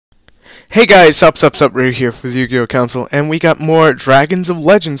Hey guys, sup, right here for the Yugioh Council, and we got more Dragons of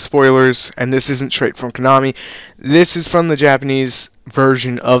Legend spoilers, and this isn't straight from Konami. This is from the Japanese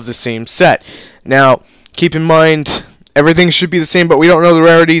version of the same set. Now, keep in mind, everything should be the same, but we don't know the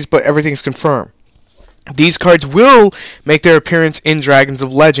rarities, but everything's confirmed. These cards will make their appearance in Dragons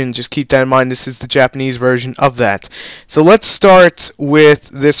of Legend. Just keep that in mind. This is the Japanese version of that. So let's start with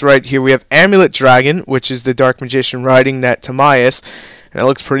this right here. We have Amulet Dragon, which is the Dark Magician riding that Timaeus, and it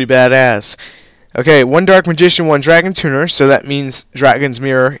looks pretty badass. Okay, one Dark Magician, one Dragon Tuner, so that means Dragon's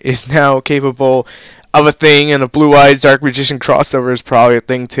Mirror is now capable of a thing, and a Blue Eyes Dark Magician crossover is probably a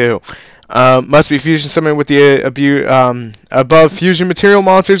thing too. Must be fusion summoned with the above fusion material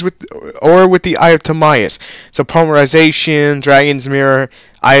monsters with the Eye of Timaeus. So Polymerization, Dragon's Mirror,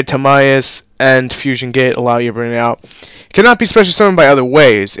 Eye of Timaeus, and Fusion Gate allow you to bring it out. Cannot be special summoned by other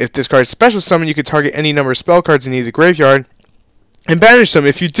ways. If this card is special summoned, you can target any number of spell cards in either graveyard and banish them.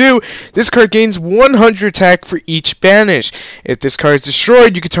 If you do, this card gains 100 attack for each banish. If this card is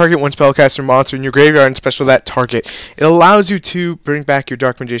destroyed, you can target one spellcaster monster in your graveyard and special that target. It allows you to bring back your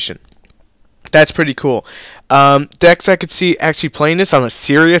Dark Magician. That's pretty cool. Decks I could see actually playing this on a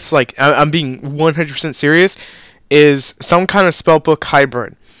serious, like, I'm being 100% serious, is some kind of spellbook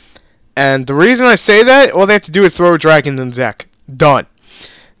hybrid. And the reason I say that, all they have to do is throw a dragon in the deck. Done.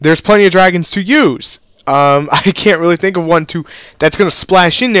 There's plenty of dragons to use. I can't really think of one that's going to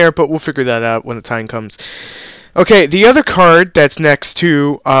splash in there, but we'll figure that out when the time comes. Okay, the other card that's next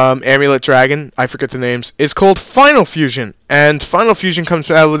to Amulet Dragon, I forget the names, is called Final Fusion. And Final Fusion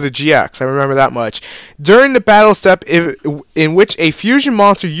comes out with the GX, I remember that much. During the battle step in which a fusion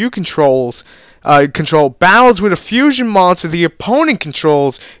monster you control battles with a fusion monster the opponent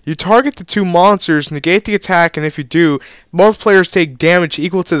controls, you target the two monsters, negate the attack, and if you do, both players take damage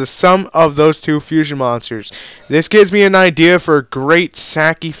equal to the sum of those two fusion monsters. This gives me an idea for a great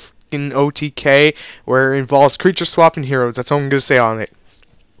Saki in OTK where it involves creature swapping heroes. That's all I'm going to say on it.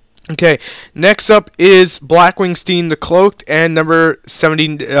 Okay, next up is Blackwing Steen the Cloaked and number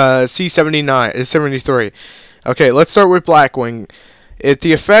C79 73. Okay, let's start with Blackwing.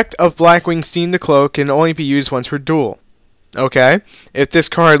 The effect of Blackwing Steen the Cloak can only be used once per duel. Okay, if this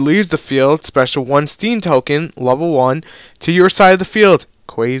card leaves the field, special one Steen token, level 1, to your side of the field.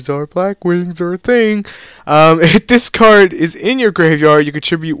 Quasar Blackwings are a thing. If this card is in your graveyard, you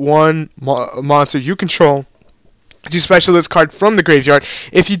contribute one monster you control to special this card from the graveyard.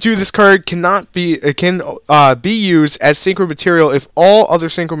 If you do, this card can be used as synchro material if all other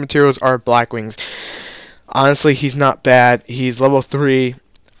synchro materials are Blackwings. Honestly, he's not bad. He's level 3.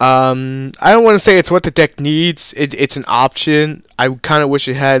 I don't want to say it's what the deck needs. It's an option. I kind of wish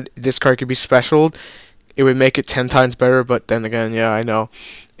it had this card could be specialed. It would make it 10 times better, but then again, yeah, I know.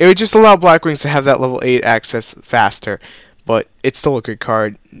 It would just allow Blackwings to have that level 8 access faster, but it's still a good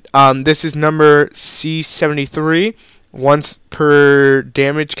card. This is number C73. Once per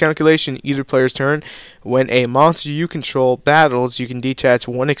damage calculation either player's turn, when a monster you control battles, you can detach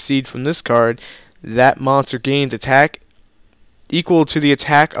one Exceed from this card. That monster gains attack equal to the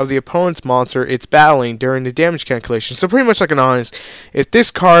attack of the opponent's monster it's battling during the damage calculation. So pretty much like an honest. If this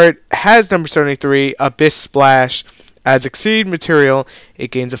card has number 73, Abyss Splash, as Exceed material,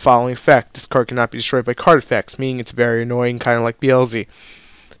 it gains the following effect. This card cannot be destroyed by card effects, meaning it's very annoying, kind of like BLZ.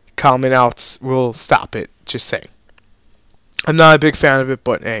 Common outs will stop it, just saying. I'm not a big fan of it,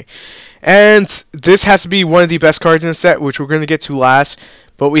 but hey. And this has to be one of the best cards in the set, which we're going to get to last.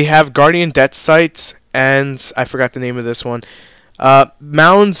 But we have Guardian Death Sites, and I forgot the name of this one.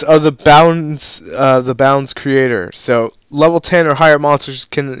 Mounds of the Bounds creator. So level 10 or higher monsters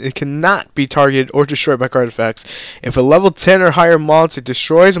cannot be targeted or destroyed by card effects. If a level 10 or higher monster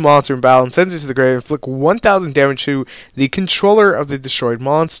destroys a monster in battle and sends it to the grave, inflict 1,000 damage to the controller of the destroyed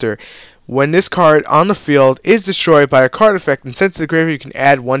monster. When this card on the field is destroyed by a card effect and sent to the graveyard, you can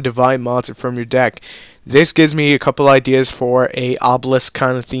add one divine monster from your deck. This gives me a couple ideas for a obelisk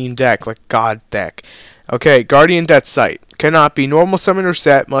kind of themed deck, like God deck. Okay, Guardian Death Site. Cannot be normal summoned or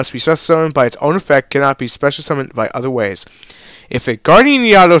set, must be special summoned by its own effect, cannot be special summoned by other ways. If a Guardian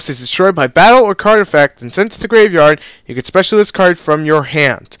Yugioh is destroyed by battle or card effect and sent to the graveyard, you can special this card from your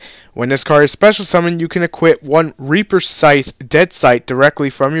hand. When this card is special summoned, you can equip one Reaper Scythe Dead Sight directly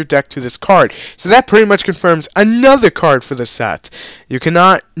from your deck to this card. So that pretty much confirms another card for the set. You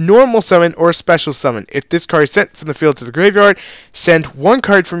cannot normal summon or special summon. If this card is sent from the field to the graveyard, send one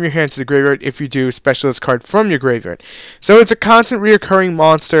card from your hand to the graveyard. If you do, special this card from your graveyard. So it's a constant reoccurring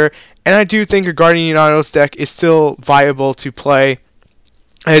monster, and I do think a Guardian Yugioh deck is still viable to play,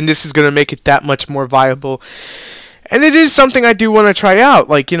 and this is going to make it that much more viable. And it is something I do want to try out,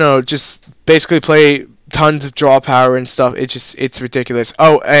 like, you know, just basically play tons of draw power and stuff. It's ridiculous.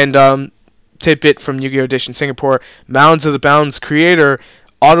 Oh, and tidbit from Yu-Gi-Oh! Edition Singapore. Mounds of the Bounds creator.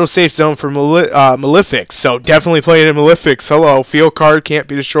 Auto-safe zone for Malefics. So definitely play it in Malefics. Hello. Field card can't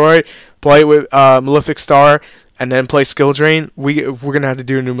be destroyed. Play it with Malefic Star. And then play Skill Drain. We're going to have to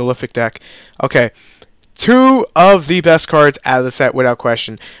do a new Malefic deck. Okay. 2 of the best cards out of the set without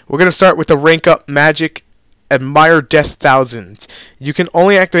question. We're going to start with the Rank Up Magic Admire Death Thousands. You can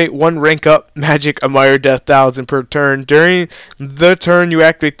only activate 1 Rank Up Magic Admire Death Thousand per turn. During the turn you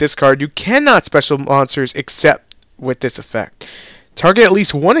activate this card, you cannot special monsters except with this effect. Target at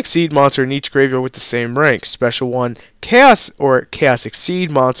least 1 Exceed monster in each graveyard with the same rank. Special 1 Chaos or Chaos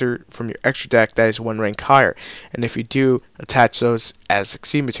Exceed monster from your extra deck that is 1 rank higher. And if you do, attach those as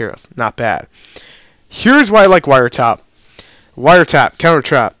Exceed materials. Not bad. Here's why I like Wiretap. Wiretap, Counter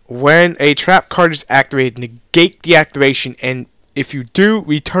Trap. When a trap card is activated, negate the activation, and if you do,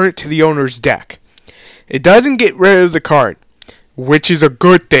 return it to the owner's deck. It doesn't get rid of the card, which is a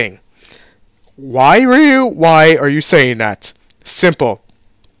good thing. Why, Ryu? Why are you saying that? Simple.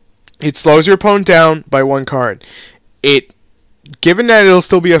 It slows your opponent down by 1 card. Given that it'll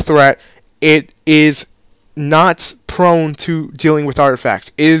still be a threat, it is not prone to dealing with artifacts.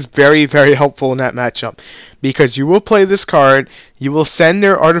 It is very, very helpful in that matchup because you will play this card, you will send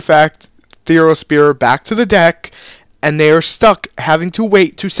their artifact Theospear back to the deck, and they are stuck having to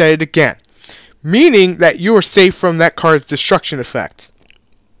wait to set it again, meaning that you are safe from that card's destruction effect.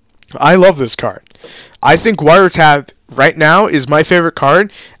 I love this card. I think Wiretap right now is my favorite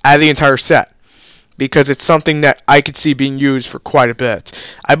card out of the entire set because it's something that I could see being used for quite a bit.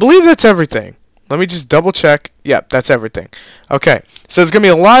 I believe that's everything. Let me just double check. Yep, that's everything. Okay, so there's going to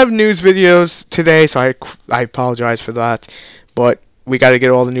be a lot of news videos today, so I apologize for that. But we got to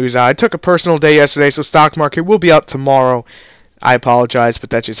get all the news out. I took a personal day yesterday, so stock market will be out tomorrow. I apologize, but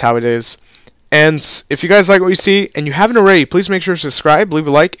that's just how it is. And if you guys like what you see, and you haven't already, please make sure to subscribe, leave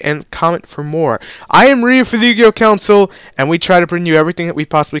a like, and comment for more. I am Ryu for the Yu-Gi-Oh! Council, and we try to bring you everything that we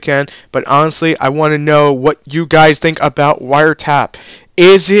possibly can. But honestly, I want to know what you guys think about Wiretap.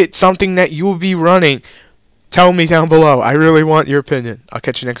 Is it something that you will be running? Tell me down below. I really want your opinion. I'll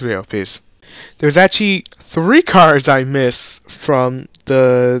catch you next video. Peace. There's actually 3 cards I miss from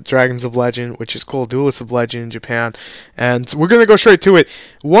the Dragons of Legend, which is called Duelists of Legend in Japan. And we're going to go straight to it.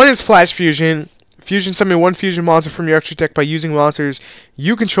 1 is Flash Fusion. Fusion summon 1 fusion monster from your extra deck by using monsters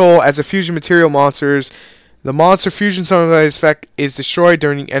you control as a fusion material monsters. The monster fusion summon by this effect is destroyed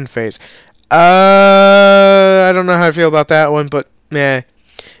during the end phase. I don't know how I feel about that one, but meh.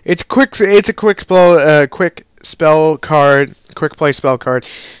 It's a quick spell card, quick play spell card.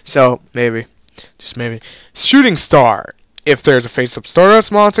 So maybe, just maybe. Shooting Star. If there's a face-up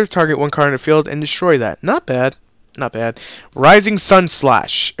Stardust monster, target 1 card in the field and destroy that. Not bad, not bad. Rising Sun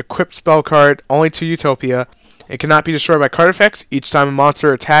Slash. Equipped spell card, only to Utopia. It cannot be destroyed by card effects. Each time a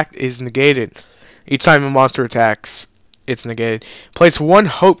monster attacked is negated. Each time a monster attacks, it's negated. Place 1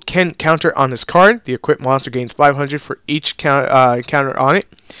 Hope counter on this card. The equipped monster gains 500 for each counter on it.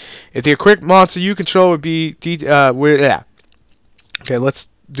 If the equipped monster you control would be okay, let's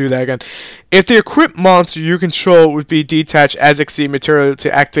do that again. If the equipped monster you control would be detached as Exceed material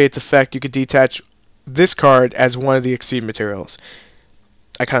to activate its effect, you could detach this card as one of the Exceed materials.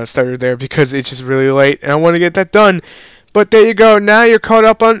 I kind of stuttered there because it's just really late and I want to get that done. But there you go. Now you're caught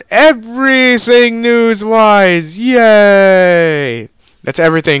up on everything news-wise. Yay! That's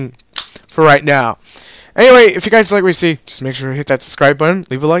everything for right now. Anyway, if you guys like what you see, just make sure to hit that subscribe button,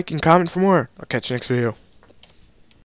 leave a like, and comment for more. I'll catch you next video.